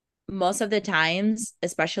most of the times,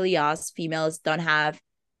 especially us females, don't have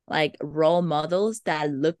like role models that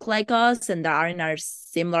look like us and that are in our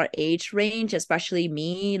similar age range, especially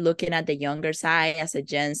me looking at the younger side as a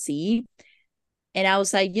Gen Z. And I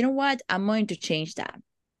was like, you know what? I'm going to change that.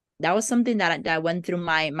 That was something that went through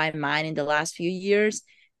my mind in the last few years.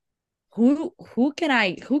 Who can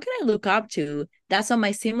I look up to that's on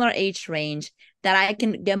my similar age range that I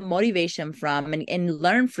can get motivation from and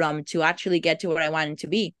learn from to actually get to where I wanted to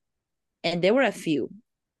be. And there were a few,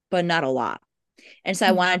 but not a lot. And so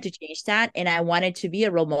I wanted to change that, and I wanted to be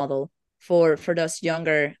a role model for those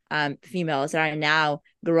younger females that are now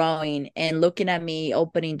growing and looking at me,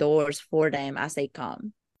 opening doors for them as they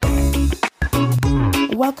come.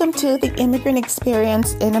 Welcome to the Immigrant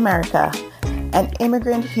Experience in America, an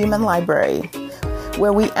immigrant human library,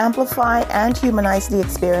 where we amplify and humanize the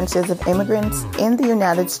experiences of immigrants in the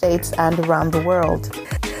United States and around the world.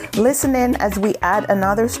 Listen in as we add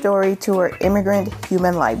another story to our immigrant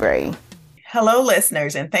human library. Hello,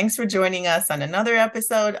 listeners, and thanks for joining us on another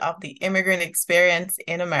episode of the Immigrant Experience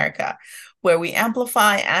in America, where we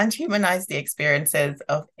amplify and humanize the experiences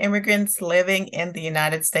of immigrants living in the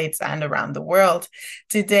United States and around the world.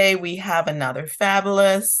 Today, we have another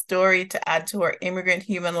fabulous story to add to our Immigrant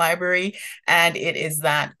Human Library, and it is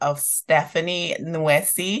that of Stephanie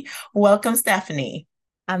Nuesi. Welcome, Stephanie.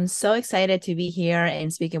 I'm so excited to be here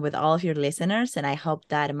and speaking with all of your listeners, and I hope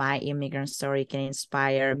that my immigrant story can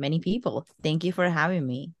inspire many people. Thank you for having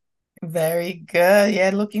me. Very good.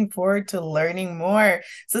 Yeah, looking forward to learning more.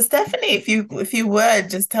 So Stephanie, if you would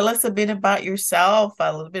just tell us a bit about yourself,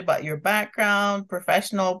 a little bit about your background,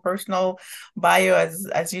 professional, personal bio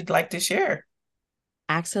as you'd like to share.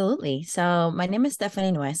 Absolutely. So my name is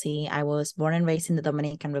Stephanie Nuesi. I was born and raised in the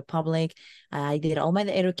Dominican Republic. I did all my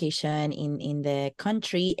education in the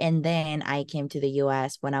country, and then I came to the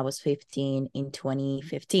US when I was 15 in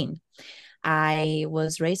 2015. I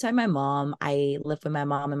was raised by my mom. I lived with my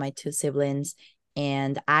mom and my two siblings,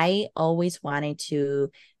 and I always wanted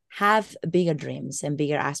to have bigger dreams and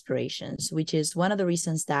bigger aspirations, which is one of the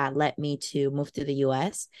reasons that led me to move to the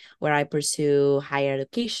US, where I pursue higher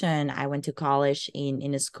education. I went to college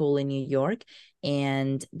in a school in New York.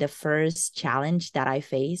 And the first challenge that I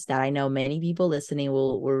faced, that I know many people listening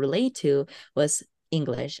will relate to, was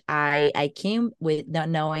English. I came with not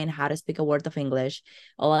knowing how to speak a word of English.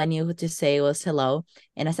 All I knew to say was hello.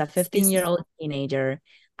 And as a 15-year-old teenager,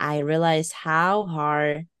 I realized how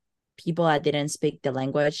hard people that didn't speak the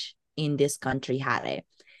language in this country had it.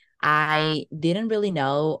 I didn't really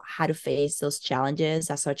know how to face those challenges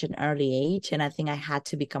at such an early age. And I think I had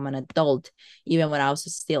to become an adult even when I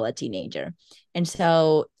was still a teenager. And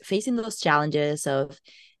so facing those challenges of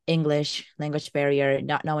English language barrier,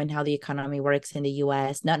 not knowing how the economy works in the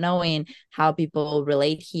US, not knowing how people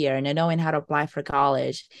relate here, not knowing how to apply for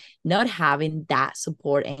college, not having that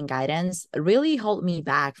support and guidance really held me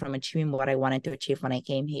back from achieving what I wanted to achieve when I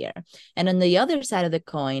came here. And on the other side of the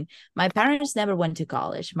coin, my parents never went to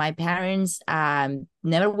college. My parents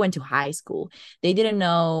never went to high school. They didn't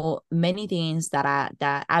know many things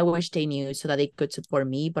that I wish they knew so that they could support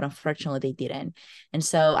me, but unfortunately they didn't. And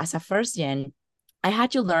so as a first gen, I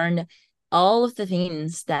had to learn all of the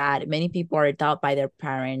things that many people are taught by their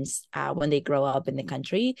parents when they grow up in the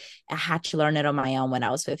country. I had to learn it on my own when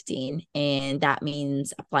I was 15. And that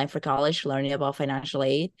means applying for college, learning about financial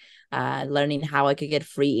aid, learning how I could get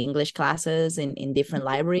free English classes in different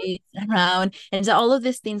libraries around. And so all of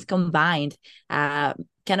these things combined kind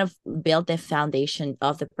of built the foundation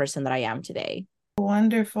of the person that I am today.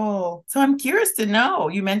 Wonderful. So I'm curious to know,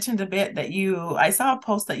 you mentioned a bit that I saw a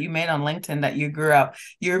post that you made on LinkedIn that you grew up,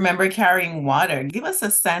 you remember carrying water. Give us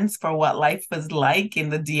a sense for what life was like in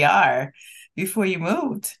the DR before you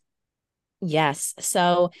moved. Yes.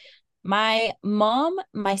 So my mom,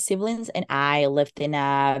 my siblings, and I lived in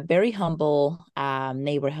a very humble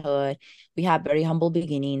neighborhood. We had very humble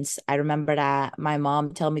beginnings. I remember that my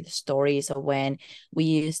mom told me the stories of when we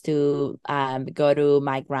used to go to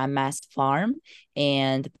my grandma's farm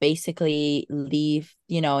and basically live,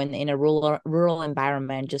 in a rural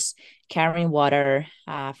environment, just carrying water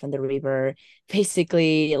from the river,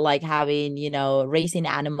 basically like having, raising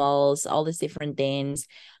animals, all these different things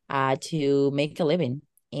to make a living.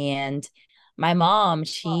 And my mom,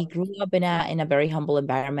 she grew up in a very humble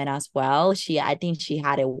environment as well. I think she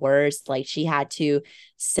had it worse. Like she had to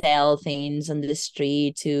sell things on the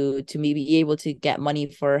street to maybe be able to get money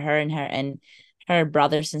for her and her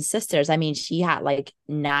brothers and sisters. I mean, she had like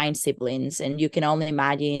 9 siblings, and you can only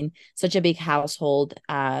imagine such a big household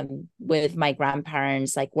with my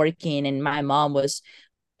grandparents like working, and my mom was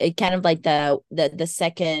it kind of like the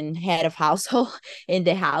second head of household in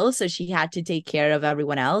the house, so she had to take care of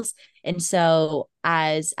everyone else. And so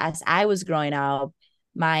as I was growing up,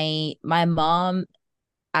 my mom,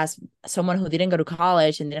 as someone who didn't go to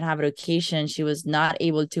college and didn't have education, she was not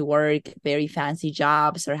able to work very fancy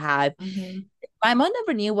jobs or have. Mm-hmm. My mom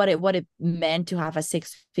never knew what it meant to have a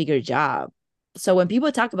six-figure job. So when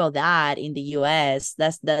people talk about that in the US,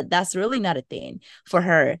 that's really not a thing for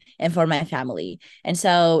her and for my family. And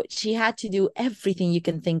so she had to do everything you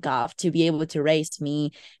can think of to be able to raise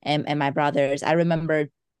me and my brothers. I remember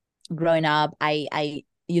growing up, I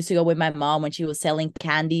used to go with my mom when she was selling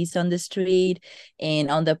candies on the street and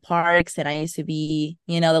on the parks, and I used to be,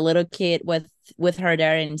 the little kid with her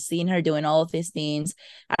there and seeing her doing all of these things.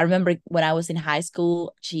 I remember when I was in high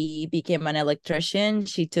school, she became an electrician.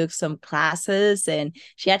 She took some classes and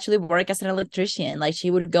she actually worked as an electrician. Like she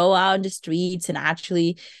would go out in the streets and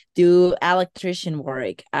actually do electrician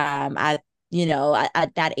work at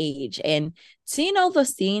that age. And seeing all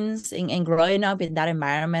those things and growing up in that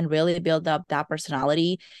environment really built up that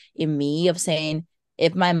personality in me of saying,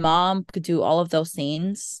 if my mom could do all of those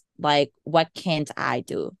things, like what can't I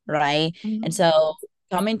do? Right. And Mm-hmm. so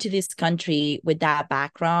coming to this country with that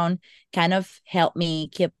background kind of helped me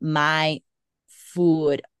keep my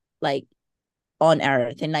food like on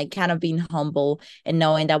earth, and like kind of being humble and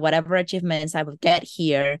knowing that whatever achievements I would get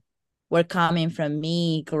here were coming from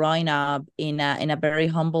me growing up in a very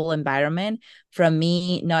humble environment, from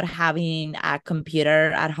me not having a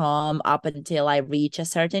computer at home up until I reach a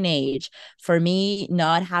certain age, for me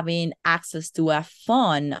not having access to a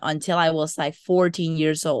phone until I was like 14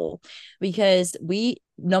 years old, because we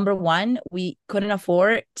number one, we couldn't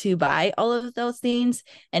afford to buy all of those things,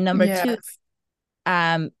 and number two, Yes.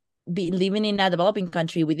 um be living in a developing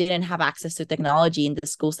country, we didn't have access to technology in the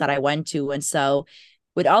schools that I went to. And so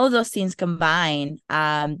with all of those things combined,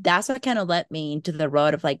 that's what kind of led me into the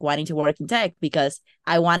road of like wanting to work in tech, because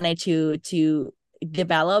I wanted to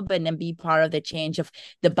develop and then be part of the change of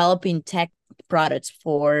developing tech products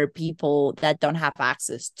for people that don't have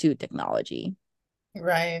access to technology.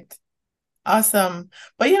 Right. Awesome.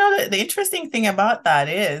 But the interesting thing about that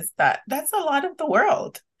is that that's a lot of the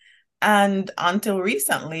world. And until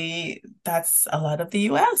recently, that's a lot of the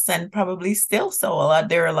US and probably still so.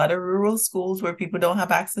 There are a lot of rural schools where people don't have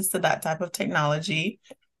access to that type of technology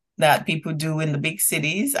that people do in the big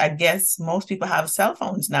cities. I guess most people have cell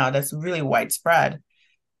phones now. That's really widespread.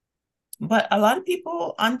 But a lot of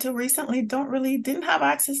people until recently didn't have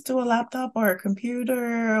access to a laptop or a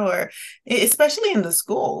computer, or especially in the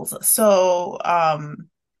schools. So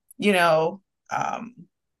you know, um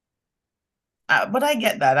but I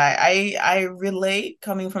get that. I relate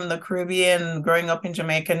coming from the Caribbean, growing up in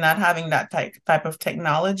Jamaica, not having that type of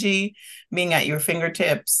technology being at your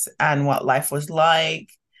fingertips and what life was like.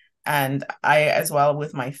 And I, as well,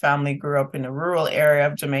 with my family, grew up in a rural area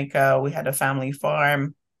of Jamaica. We had a family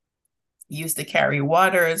farm, used to carry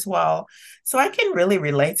water as well. So I can really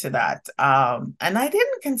relate to that. And I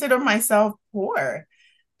didn't consider myself poor.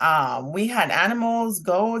 We had animals,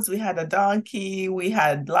 goats, we had a donkey, we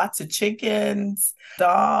had lots of chickens,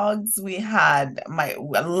 dogs, we had my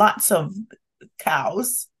lots of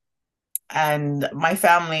cows. And my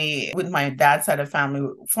family, with my dad's side of family,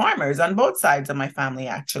 farmers on both sides of my family,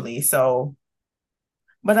 actually. So,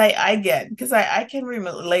 but I get, because I can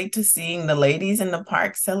relate to seeing the ladies in the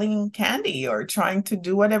park selling candy or trying to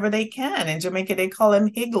do whatever they can. In Jamaica, they call them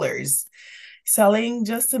higglers, selling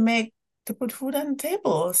just to put food on the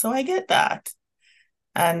table. So I get that.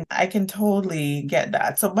 And I can totally get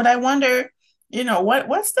that. So, but I wonder,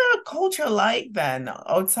 what's the culture like then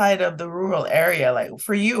outside of the rural area? Like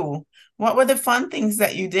for you, what were the fun things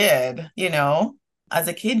that you did, as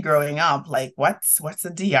a kid growing up? Like what's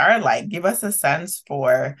the DR like? Give us a sense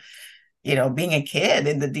for, being a kid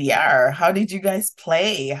in the DR. How did you guys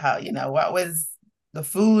play? What was the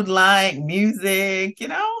food like, music?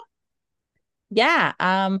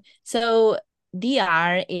 Yeah. So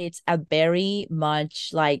DR, it's a very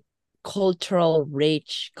much like cultural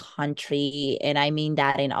rich country, and I mean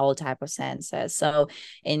that in all type of senses. So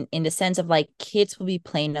in the sense of like kids will be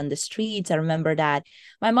playing on the streets. I remember that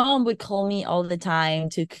my mom would call me all the time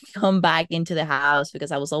to come back into the house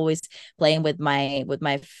because I was always playing with my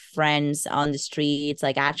friends on the streets,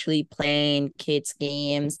 like actually playing kids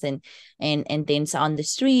games and things on the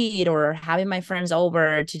street, or having my friends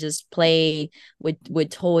over to just play with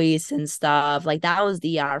toys and stuff. Like that was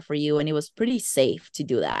DR for you, and it was pretty safe to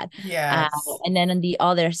do that. uh, Yes. and then on the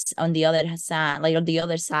other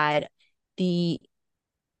side, the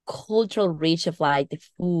cultural reach of like the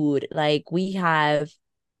food, like we have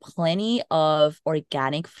plenty of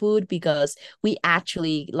organic food because we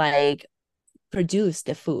actually like produce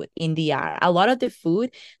the food in DR. A lot of the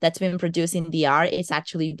food that's been produced in DR is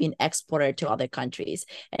actually being exported to other countries.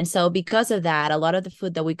 And so because of that, a lot of the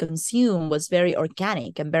food that we consume was very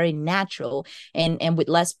organic and very natural and with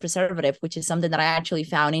less preservative, which is something that I actually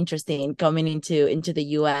found interesting coming into the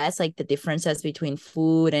US, like the differences between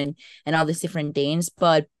food and all these different things.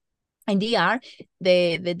 But in DR,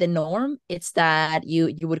 the norm it's that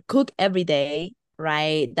you would cook every day,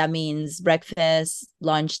 right? That means breakfast,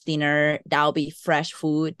 lunch, dinner. That'll be fresh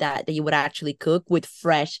food that you would actually cook with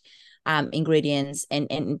fresh ingredients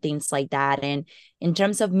and things like that. And in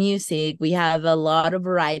terms of music, we have a lot of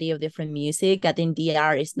variety of different music. I think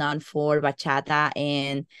DR is known for bachata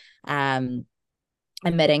um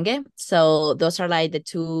and merengue. So those are like the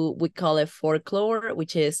two, we call it folklore,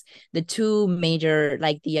 which is the two major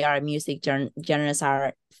like DR music genres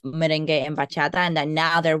are merengue and bachata, and then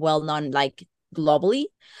now they're well known like globally.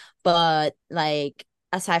 But like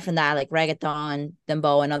aside from that, like reggaeton,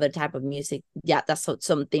 dembow, and other type of music, yeah, that's what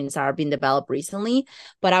some things are being developed recently.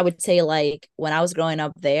 But I would say like when I was growing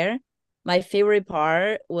up there, my favorite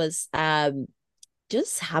part was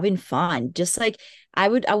just having fun. Just like I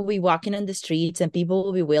would be walking on the streets and people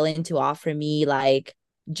would be willing to offer me like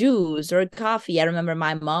juice or coffee. I remember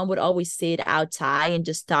my mom would always sit outside and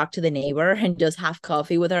just talk to the neighbor and just have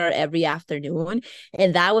coffee with her every afternoon.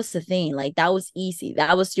 And that was the thing. Like that was easy.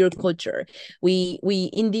 That was your culture. We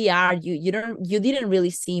in DR, you didn't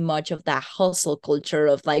really see much of that hustle culture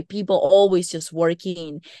of like people always just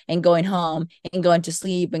working and going home and going to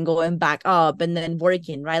sleep and going back up and then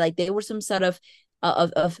working, right? Like they were some sort of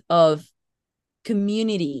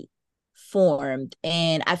community formed,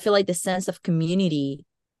 and I feel like the sense of community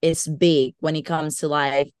is big when it comes to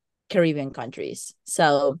like Caribbean countries.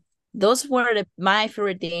 So those were my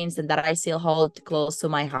favorite things and that I still hold close to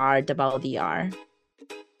my heart about DR.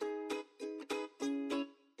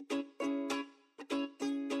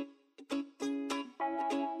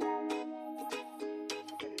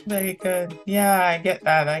 Very good. Yeah, I get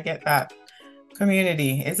that. I get that.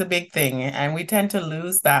 Community is a big thing, and we tend to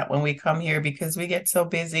lose that when we come here because we get so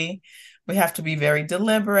busy. We have to be very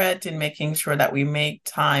deliberate in making sure that we make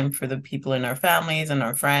time for the people in our families and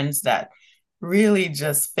our friends that really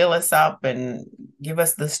just fill us up and give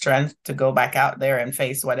us the strength to go back out there and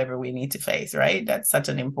face whatever we need to face, right? That's such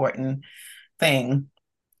an important thing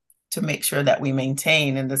to make sure that we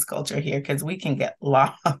maintain in this culture here because we can get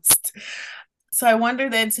lost. So I wonder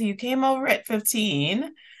then, so you came over at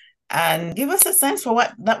 15 and give us a sense for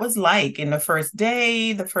what that was like in the first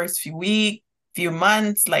day, the first few weeks, few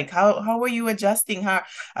months. Like how were you adjusting, how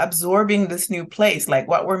absorbing this new place? Like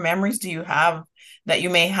what were memories do you have that you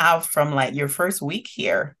may have from like your first week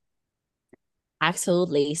here?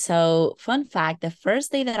 Absolutely. So, fun fact, the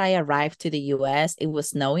first day that I arrived to the US, it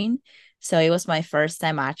was snowing. So it was my first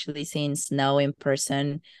time actually seeing snow in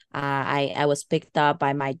person. I was picked up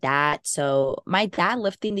by my dad. So my dad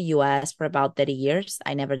lived in the US for about 30 years.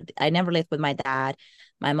 I never lived with my dad.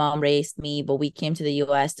 My mom raised me, but we came to the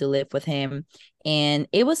US to live with him. And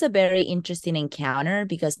it was a very interesting encounter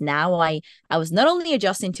because now I was not only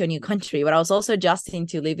adjusting to a new country, but I was also adjusting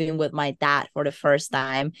to living with my dad for the first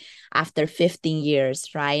time after 15 years,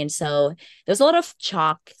 right? And so there's a lot of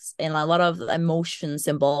shocks and a lot of emotions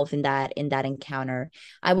involved in that encounter.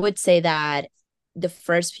 I would say that the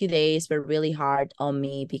first few days were really hard on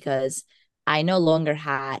me because I no longer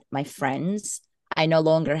had my friends. I no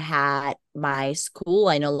longer had my school.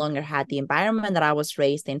 I no longer had the environment that I was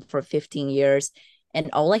raised in for 15 years. And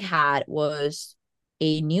all I had was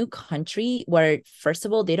a new country where, first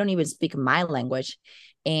of all, they don't even speak my language,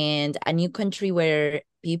 and a new country where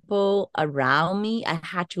people around me, I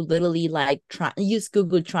had to literally like use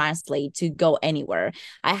Google Translate to go anywhere.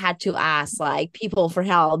 I had to ask like people for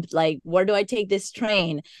help, like where do I take this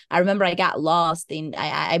train? I remember I got lost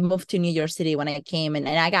I moved to New York City when I came, and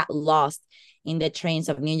I got lost in the trains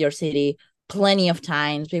of New York City plenty of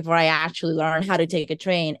times before I actually learned how to take a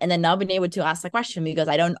train, and then not being able to ask a question because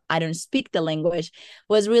I don't speak the language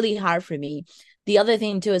was really hard for me. The other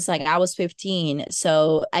thing too is like I was 15,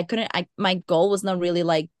 so I couldn't my goal was not really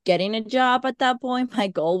like getting a job at that point. My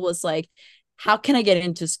goal was like how can I get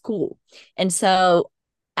into school? And so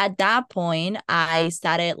at that point I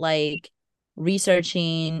started like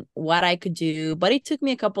researching what I could do, but it took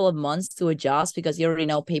me a couple of months to adjust because you already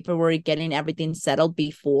know paperwork, getting everything settled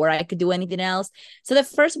before I could do anything else. So the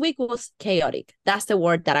first week was chaotic. That's the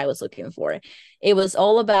word that I was looking for. It was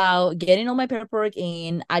all about getting all my paperwork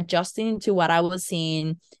in, adjusting to what I was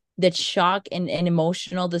seeing, the shock and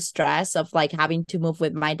emotional distress of like having to move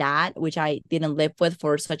with my dad, which I didn't live with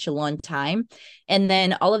for such a long time. And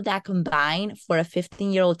then all of that combined for a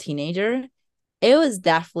 15-year-old teenager, it was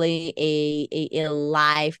definitely a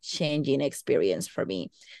life-changing experience for me.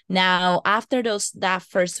 Now, after that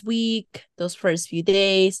first week, those first few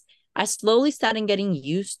days, I slowly started getting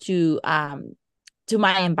used to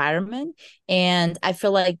my environment, and I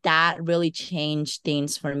feel like that really changed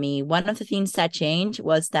things for me. One of the things that changed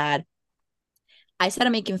was that I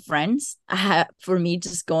started making friends. For me,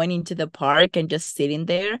 just going into the park and just sitting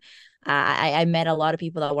there, I met a lot of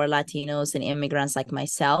people that were Latinos and immigrants like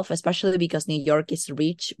myself, especially because New York is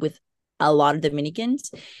rich with a lot of Dominicans.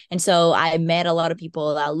 And so I met a lot of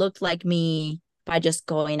people that looked like me by just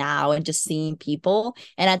going out and just seeing people.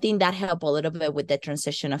 And I think that helped a little bit with the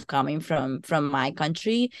transition of coming from my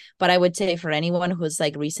country. But I would say for anyone who's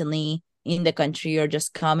like recently in the country or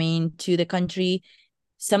just coming to the country,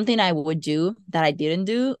 something I would do that I didn't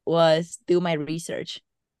do was do my research,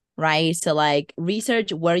 right? So, like,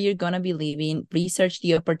 research where you're going to be living, research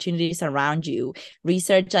the opportunities around you,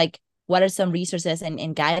 research, like, what are some resources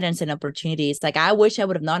and guidance and opportunities. Like, I wish I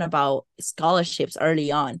would have known about scholarships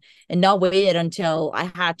early on and not waited until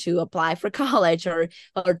I had to apply for college or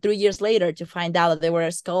 3 years later to find out that there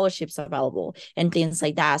were scholarships available and things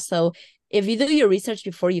like that. So, if you do your research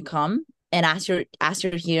before you come, and as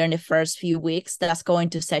you're here in the first few weeks, that's going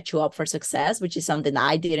to set you up for success, which is something that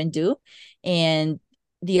I didn't do. And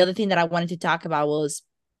the other thing that I wanted to talk about was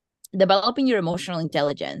developing your emotional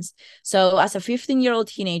intelligence. So as a 15-year-old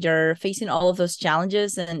teenager facing all of those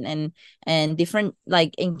challenges and different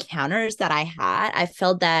like encounters that I had, I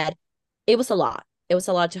felt that it was a lot. It was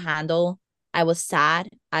a lot to handle. I was sad.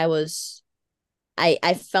 I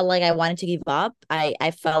felt like I wanted to give up.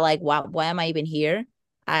 I felt like why am I even here?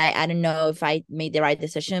 I don't know if I made the right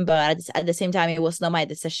decision, but at the same time, it was not my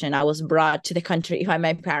decision. I was brought to the country by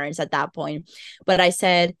my parents at that point. But I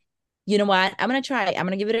said, you know what? I'm gonna try. I'm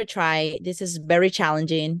gonna give it a try. This is very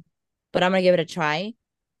challenging, but I'm gonna give it a try.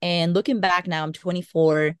 And looking back now, I'm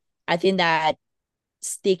 24. I think that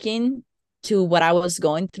sticking to what I was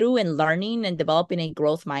going through and learning and developing a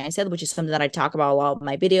growth mindset, which is something that I talk about a lot of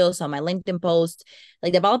my videos, on my LinkedIn posts,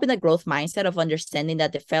 like developing a growth mindset of understanding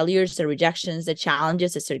that the failures, the rejections, the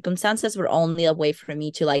challenges, the circumstances were only a way for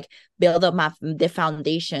me to like build up the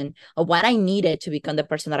foundation of what I needed to become the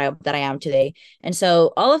person that I am today. And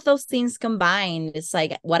so all of those things combined, it's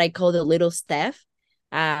like what I call the little Steph.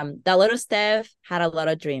 That little Steph had a lot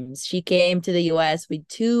of dreams. She came to the US with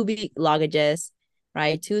 2 big luggages,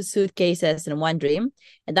 right? 2 suitcases and one dream.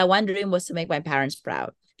 And that one dream was to make my parents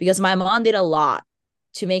proud because my mom did a lot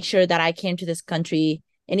to make sure that I came to this country.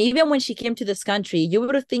 And even when she came to this country, you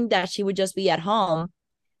would think that she would just be at home.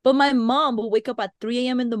 But my mom would wake up at 3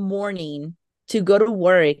 a.m. in the morning to go to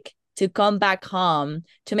work, to come back home,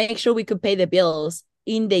 to make sure we could pay the bills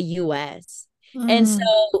in the US. And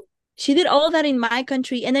so she did all that in my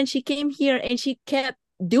country. And then she came here and she kept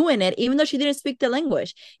doing it, even though she didn't speak the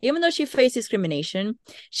language, even though she faced discrimination.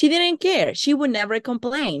 She didn't care. She would never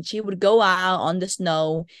complain. She would go out on the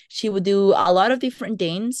snow. She would do a lot of different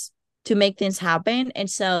things to make things happen. And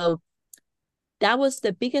so that was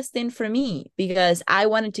the biggest thing for me because I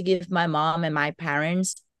wanted to give my mom and my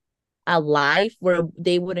parents a life where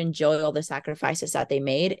they would enjoy all the sacrifices that they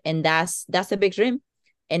made. And that's a big dream.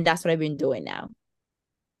 And that's what I've been doing now.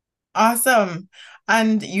 Awesome.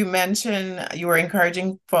 And you mentioned you were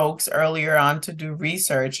encouraging folks earlier on to do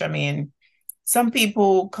research. I mean, some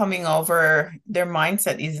people coming over, their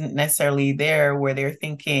mindset isn't necessarily there where they're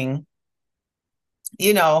thinking,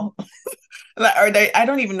 you know, I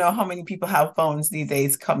don't even know how many people have phones these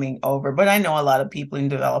days coming over, but I know a lot of people in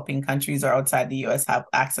developing countries or outside the US have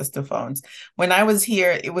access to phones. When I was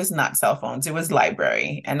here, it was not cell phones, it was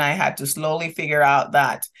library. And I had to slowly figure out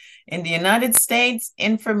that in the United States,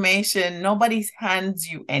 information, nobody hands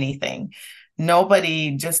you anything.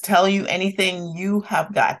 Nobody just tell you anything. You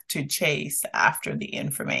have got to chase after the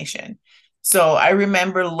information. So I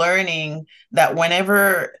remember learning that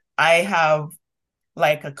whenever I have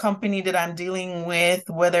like a company that I'm dealing with,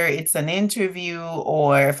 whether it's an interview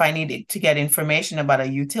or if I needed to get information about a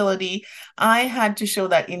utility, I had to show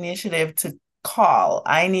that initiative to call.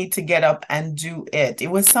 I need to get up and do it. It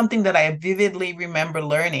was something that I vividly remember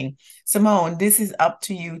learning. Simone, this is up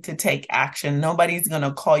to you to take action. Nobody's going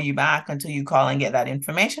to call you back until you call and get that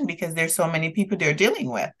information because there's so many people they're dealing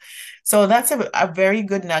with. So that's a very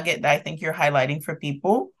good nugget that I think you're highlighting for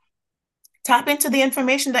people. Tap into the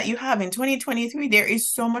information that you have. In 2023, there is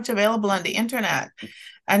so much available on the internet.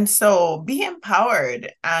 And so be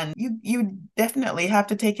empowered, and you definitely have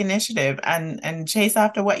to take initiative and chase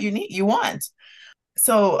after what you want.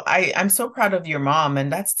 So I'm so proud of your mom,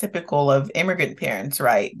 and that's typical of immigrant parents,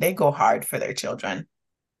 right? They go hard for their children,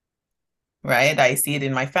 right? I see it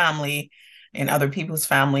in my family, in other people's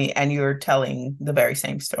family, and you're telling the very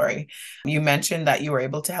same story. You mentioned that you were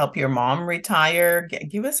able to help your mom retire.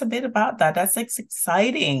 Give us a bit about that. That's like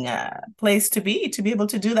exciting place to be able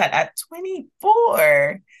to do that at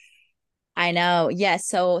 24. I know. Yes.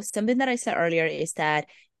 So something that I said earlier is that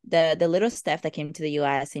the little Steph that came to the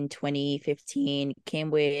US in 2015 came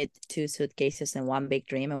with two suitcases and one big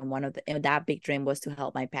dream. And and that big dream was to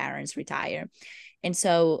help my parents retire. And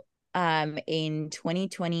so in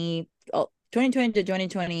 2020 to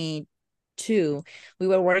 2022, we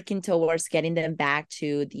were working towards getting them back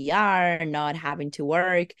to the ER, not having to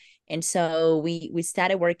work. And so we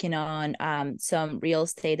started working on some real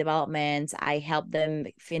estate developments. I helped them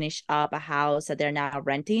finish up a house that they're now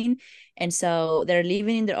renting. And so they're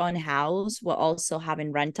living in their own house while also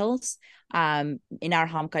having rentals in our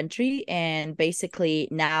home country. And basically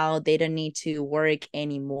now they don't need to work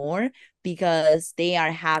anymore because they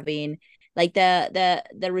are having like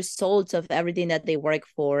the results of everything that they work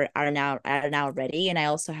for are now ready. And I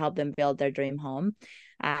also help them build their dream home.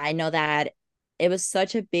 I know that it was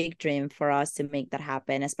such a big dream for us to make that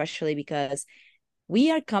happen, especially because we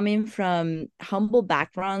are coming from humble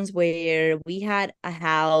backgrounds where we had a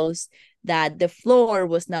house that the floor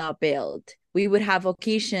was not built. We would have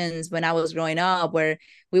occasions when I was growing up where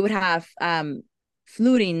we would have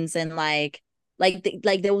floodings and like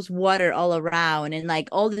there was water all around and like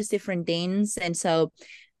all these different things. And so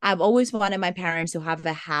I've always wanted my parents to have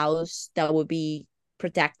a house that would be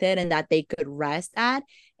protected and that they could rest at.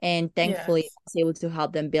 And thankfully, Yes. I was able to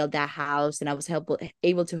help them build that house, and I was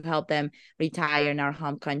able to help them retire in our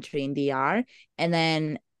home country in DR. And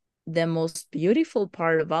then the most beautiful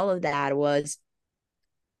part of all of that was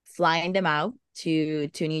flying them out to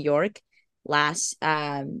New York last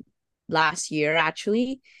year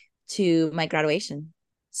actually to my graduation.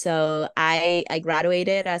 So I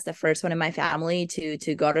graduated as the first one in my family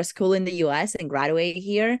to go to school in the US and graduate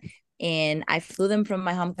here. And I flew them from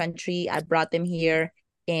my home country. I brought them here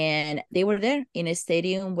and they were there in a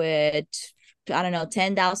stadium with I don't know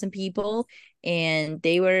 10,000 people, and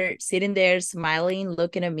they were sitting there smiling,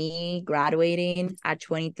 looking at me graduating at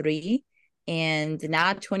 23. And now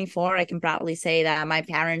at 24, I can proudly say that my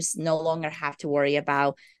parents no longer have to worry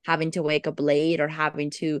about having to wake up late or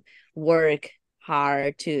having to work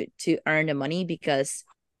hard to earn the money because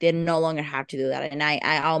they no longer have to do that. And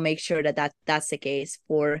I'll make sure that's the case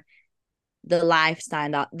for the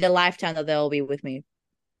lifetime that they'll be with me.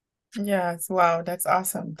 Yes. Wow. That's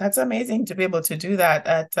awesome. That's amazing to be able to do that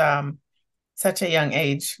at such a young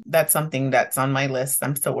age. That's something that's on my list.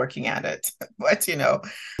 I'm still working at it. But,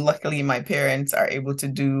 luckily my parents are able to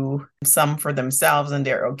do some for themselves and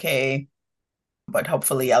they're okay. But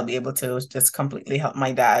hopefully I'll be able to just completely help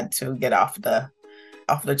my dad to get off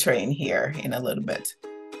the train here in a little bit.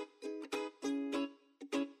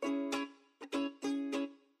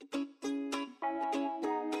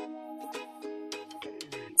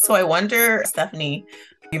 So I wonder, Stephanie,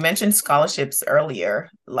 you mentioned scholarships earlier.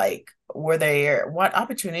 Like, what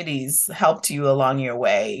opportunities helped you along your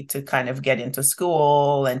way to kind of get into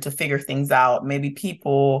school and to figure things out? Maybe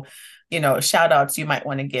people, shout outs you might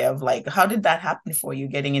want to give. Like, how did that happen for you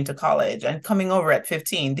getting into college and coming over at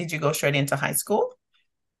 15? Did you go straight into high school?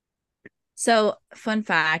 So, fun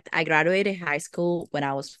fact, I graduated high school when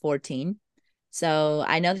I was 14. So,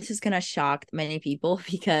 I know this is gonna shock many people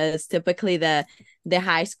because typically the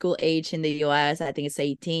high school age in the US, I think it's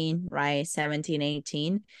 18, right? 17,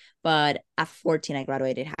 18. But at 14, I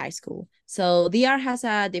graduated high school. So, DR has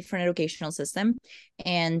a different educational system.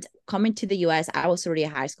 And coming to the US, I was already a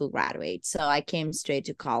high school graduate. So, I came straight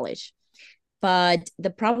to college. But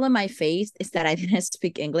the problem I faced is that I didn't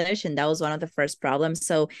speak English, and that was one of the first problems.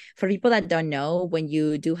 So for people that don't know, when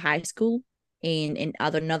you do high school in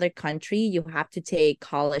another country, you have to take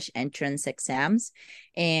college entrance exams.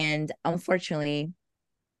 And unfortunately,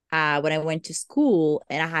 when I went to school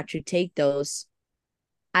and I had to take those,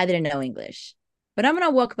 I didn't know English. But I'm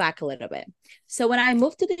gonna walk back a little bit. So when I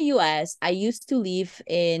moved to the US, I used to live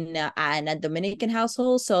in a Dominican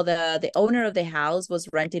household. So the owner of the house was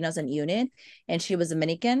renting us a unit, and she was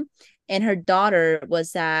Dominican, and her daughter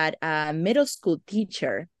was that middle school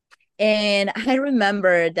teacher. And I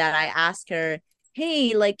remember that I asked her,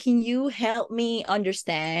 "Hey, like, can you help me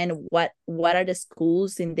understand what are the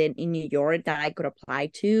schools in New York that I could apply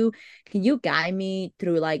to? Can you guide me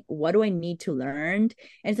through like what do I need to learn?"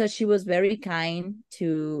 And so she was very kind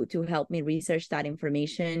to help me research that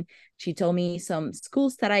information. She told me some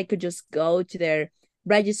schools that I could just go to their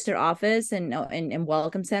register office and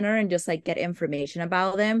welcome center and just like get information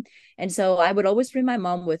about them. And so I would always bring my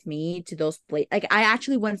mom with me to those places. Like I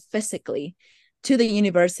actually went physically to the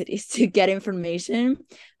universities to get information,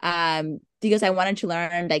 because I wanted to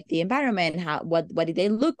learn like the environment, how what did they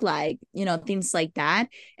look like, things like that.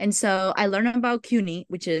 And so I learned about CUNY,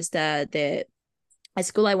 which is the a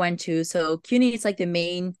school I went to. So CUNY is like the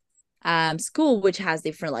main school, which has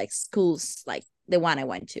different like schools, like the one I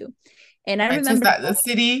went to. And I Right. So is remember that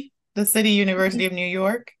the City University of New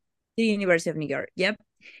York? the University of New York. Yep.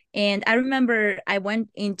 And I remember I went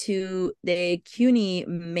into the CUNY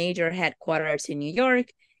major headquarters in New York,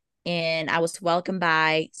 and I was welcomed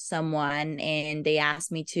by someone, and they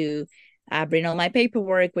asked me to bring all my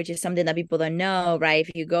paperwork, which is something that people don't know, right?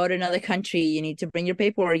 If you go to another country, you need to bring your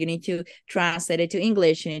paperwork, you need to translate it to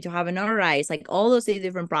English, you need to have it notarized, like all those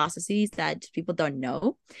different processes that people don't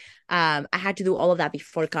know. I had to do all of that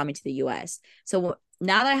before coming to the US. So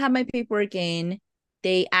now that I have my paperwork in,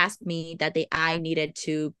 they asked me that I needed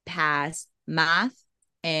to pass math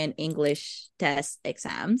and English test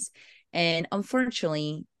exams. And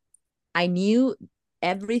unfortunately, I knew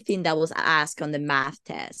everything that was asked on the math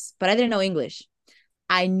test, but I didn't know English.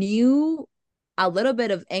 I knew a little bit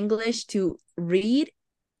of English to read,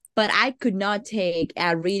 but I could not take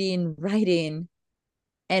a reading, writing,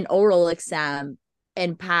 and oral exam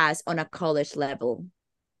and pass on a college level.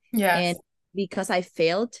 And Yes. because I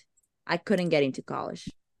failed, I couldn't get into college.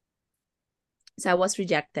 So I was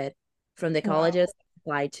rejected from the Wow. colleges I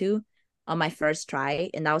applied to on my first try,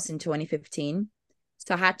 and that was in 2015.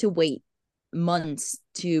 So I had to wait months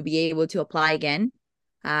to be able to apply again.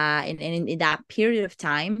 And in that period of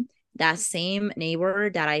time, that same neighbor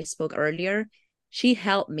that I spoke earlier, she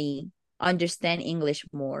helped me understand English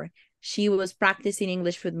more. She was practicing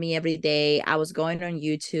English with me every day. I was going on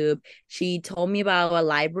YouTube. She told me about a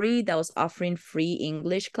library that was offering free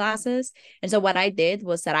English classes. And so what I did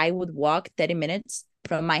was that I would walk 30 minutes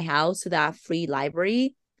from my house to that free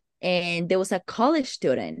library. And there was a college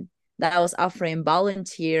student that was offering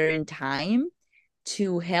volunteering time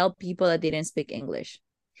to help people that didn't speak English.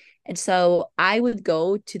 And so I would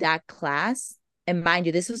go to that class. And mind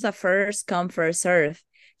you, this was the first come, first serve.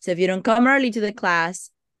 So if you don't come early to the class,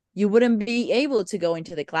 you wouldn't be able to go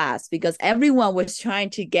into the class because everyone was trying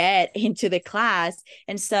to get into the class.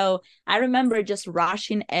 And so I remember just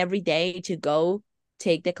rushing every day to go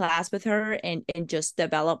take the class with her and just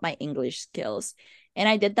develop my English skills. And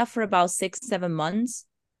I did that for about 6, 7 months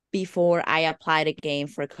before I applied again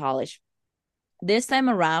for college. This time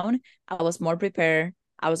around, I was more prepared.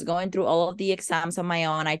 I was going through all of the exams on my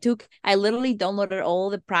own. I literally downloaded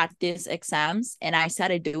all the practice exams and I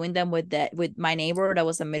started doing them with my neighbor that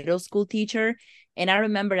was a middle school teacher. And I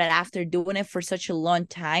remember that after doing it for such a long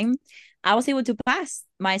time, I was able to pass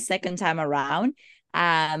my second time around.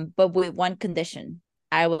 But with one condition.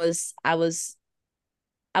 I was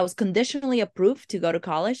conditionally approved to go to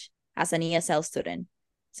college as an ESL student.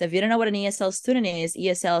 So if you don't know what an ESL student is,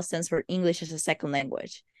 ESL stands for English as a second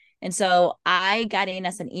language. And so I got in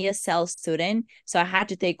as an ESL student. So I had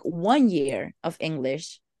to take 1 year of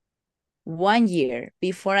English, 1 year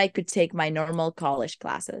before I could take my normal college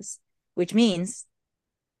classes, which means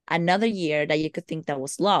another year that you could think that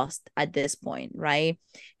was lost at this point, right?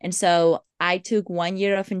 And so I took 1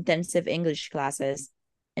 year of intensive English classes.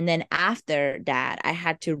 And then after that, I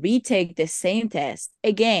had to retake the same test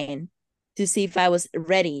again to see if I was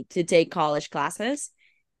ready to take college classes.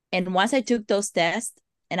 And once I took those tests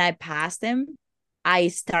and I passed them, I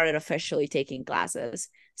started officially taking classes.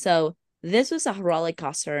 So this was a roller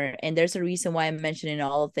coaster. And there's a reason why I'm mentioning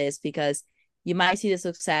all of this, because you might see the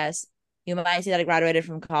success, you might see that I graduated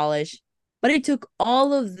from college, but it took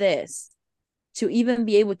all of this to even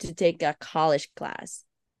be able to take a college class.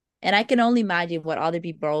 And I can only imagine what other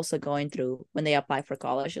people are also going through when they apply for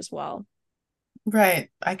college as well. Right.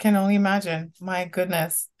 I can only imagine. My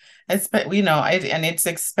goodness. And it's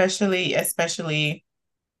especially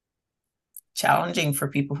challenging for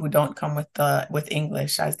people who don't come with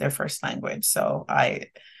English as their first language. So I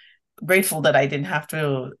grateful that I didn't have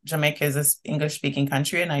to. Jamaica is an English speaking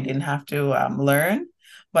country, and I didn't have to learn.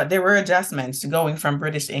 But there were adjustments to going from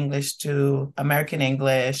British English to American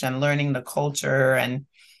English and learning the culture and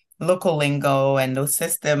local lingo and the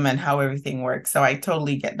system and how everything works. So I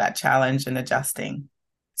totally get that challenge in adjusting.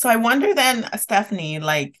 So I wonder then, Stephanie,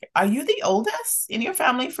 like, are you the oldest in your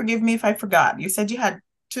family? Forgive me if I forgot. You said you had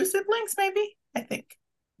two siblings, maybe, I think.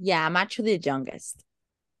 Yeah, I'm actually the youngest.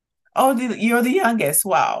 Oh, you're the youngest.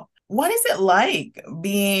 Wow. What is it like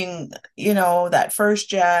being, that first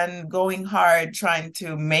gen, going hard, trying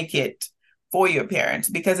to make it for your parents?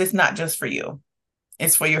 Because it's not just for you.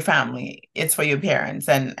 It's for your family. It's for your parents.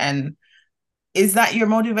 And is that your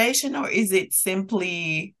motivation, or is it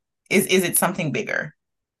simply is it something bigger?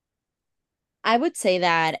 I would say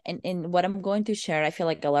that in what I'm going to share, I feel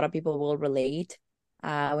like a lot of people will relate.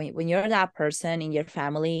 When you're that person in your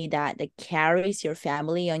family that carries your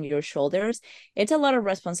family on your shoulders, it's a lot of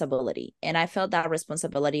responsibility. And I felt that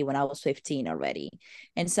responsibility when I was 15 already.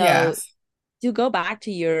 And so Yes. to go back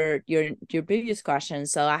to your previous question,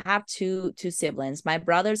 so I have two siblings. My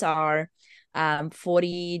brothers are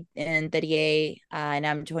 40 and 38, and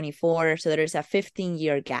I'm 24. So there's a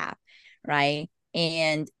 15-year gap, right?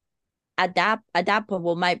 And at that point,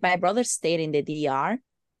 well, my brother stayed in the DR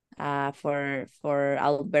for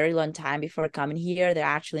a very long time before coming here. They're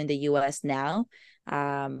actually in the US now.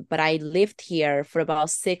 But I lived here for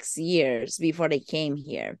about 6 years before they came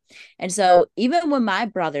here. And so even when my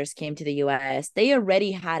brothers came to the US, they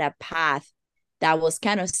already had a path that was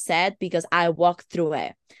kind of set because I walked through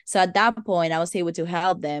it. So at that point, I was able to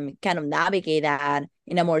help them kind of navigate that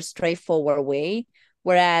in a more straightforward way.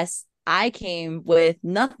 Whereas I came with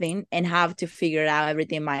nothing and have to figure out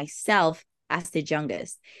everything myself as the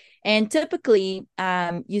youngest. And typically,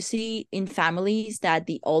 you see in families that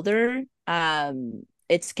the older,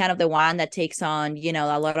 it's kind of the one that takes on,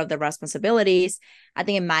 a lot of the responsibilities. I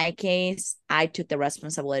think in my case, I took the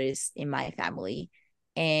responsibilities in my family,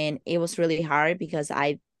 and it was really hard because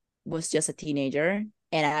I was just a teenager,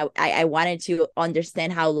 and I wanted to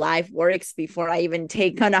understand how life works before I even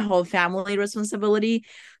take on a whole family responsibility.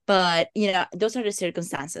 But those are the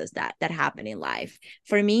circumstances that happen in life.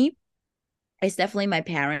 For me, it's definitely my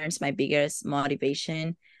parents, my biggest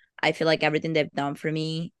motivation. I feel like everything they've done for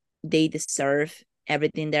me, they deserve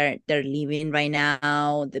everything they're living right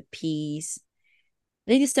now, the peace.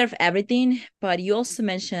 They deserve everything. But you also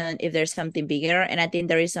mentioned if there's something bigger, and I think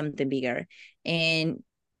there is something bigger. And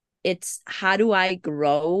it's how do I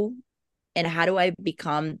grow and how do I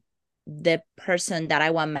become the person that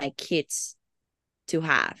I want my kids to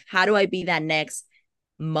have? How do I be that next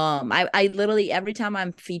mom? I literally, every time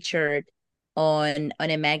I'm featured on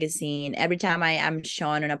a magazine, every time I am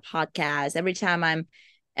shown on a podcast, every time I'm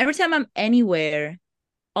anywhere,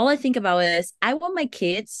 all I think about is I want my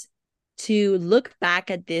kids to look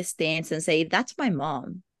back at this dance and say, that's my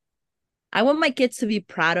mom. I want my kids to be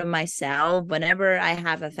proud of myself whenever I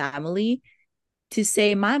have a family, to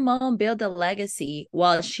say my mom built a legacy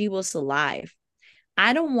while she was alive.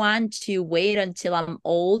 I don't want to wait until I'm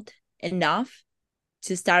old enough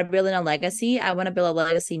to start building a legacy. I want to build a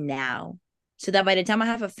legacy now, so that by the time I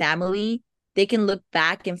have a family, they can look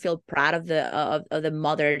back and feel proud of the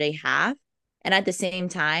mother they have. And at the same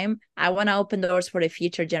time, I want to open doors for the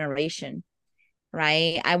future generation,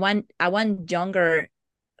 right? I want younger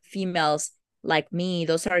females like me,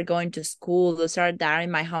 those are going to school, those are there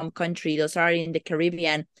in my home country, those are in the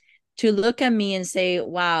Caribbean, to look at me and say,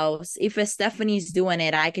 wow, if Stephanie's doing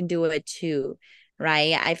it, I can do it too,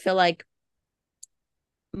 right? I feel like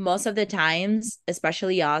most of the times,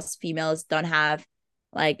 especially us females, don't have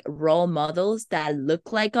like role models that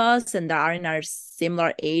look like us and that are in our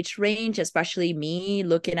similar age range, especially me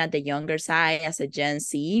looking at the younger side as a Gen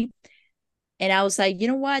Z. And I was like, you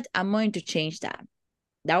know what? I'm going to change that.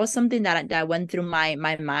 That was something that went through my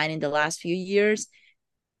mind in the last few years.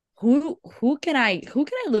 Who can I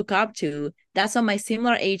look up to that's on my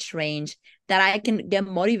similar age range that I can get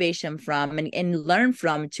motivation from and learn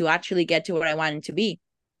from to actually get to where I wanted to be?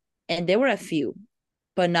 And there were a few,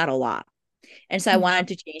 but not a lot. And so I wanted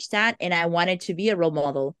to change that, and I wanted to be a role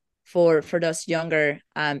model for those younger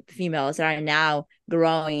females that are now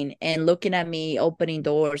growing and looking at me, opening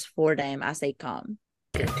doors for them as they come.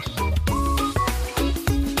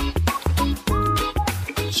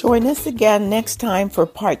 Join us again next time for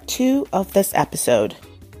part 2 of this episode.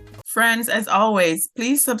 Friends, as always,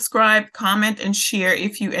 please subscribe, comment, and share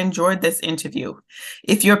if you enjoyed this interview.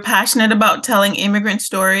 If you're passionate about telling immigrant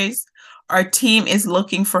stories, our team is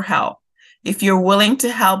looking for help. If you're willing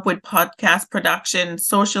to help with podcast production,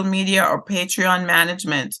 social media, or Patreon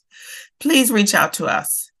management, please reach out to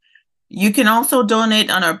us. You can also donate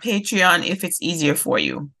on our Patreon if it's easier for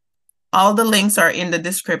you. All the links are in the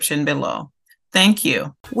description below. Thank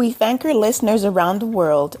you. We thank our listeners around the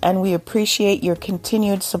world, and we appreciate your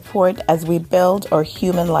continued support as we build our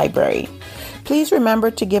human library. Please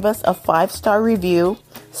remember to give us a 5-star review,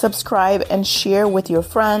 subscribe, and share with your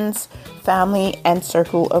friends, family, and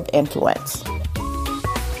circle of influence.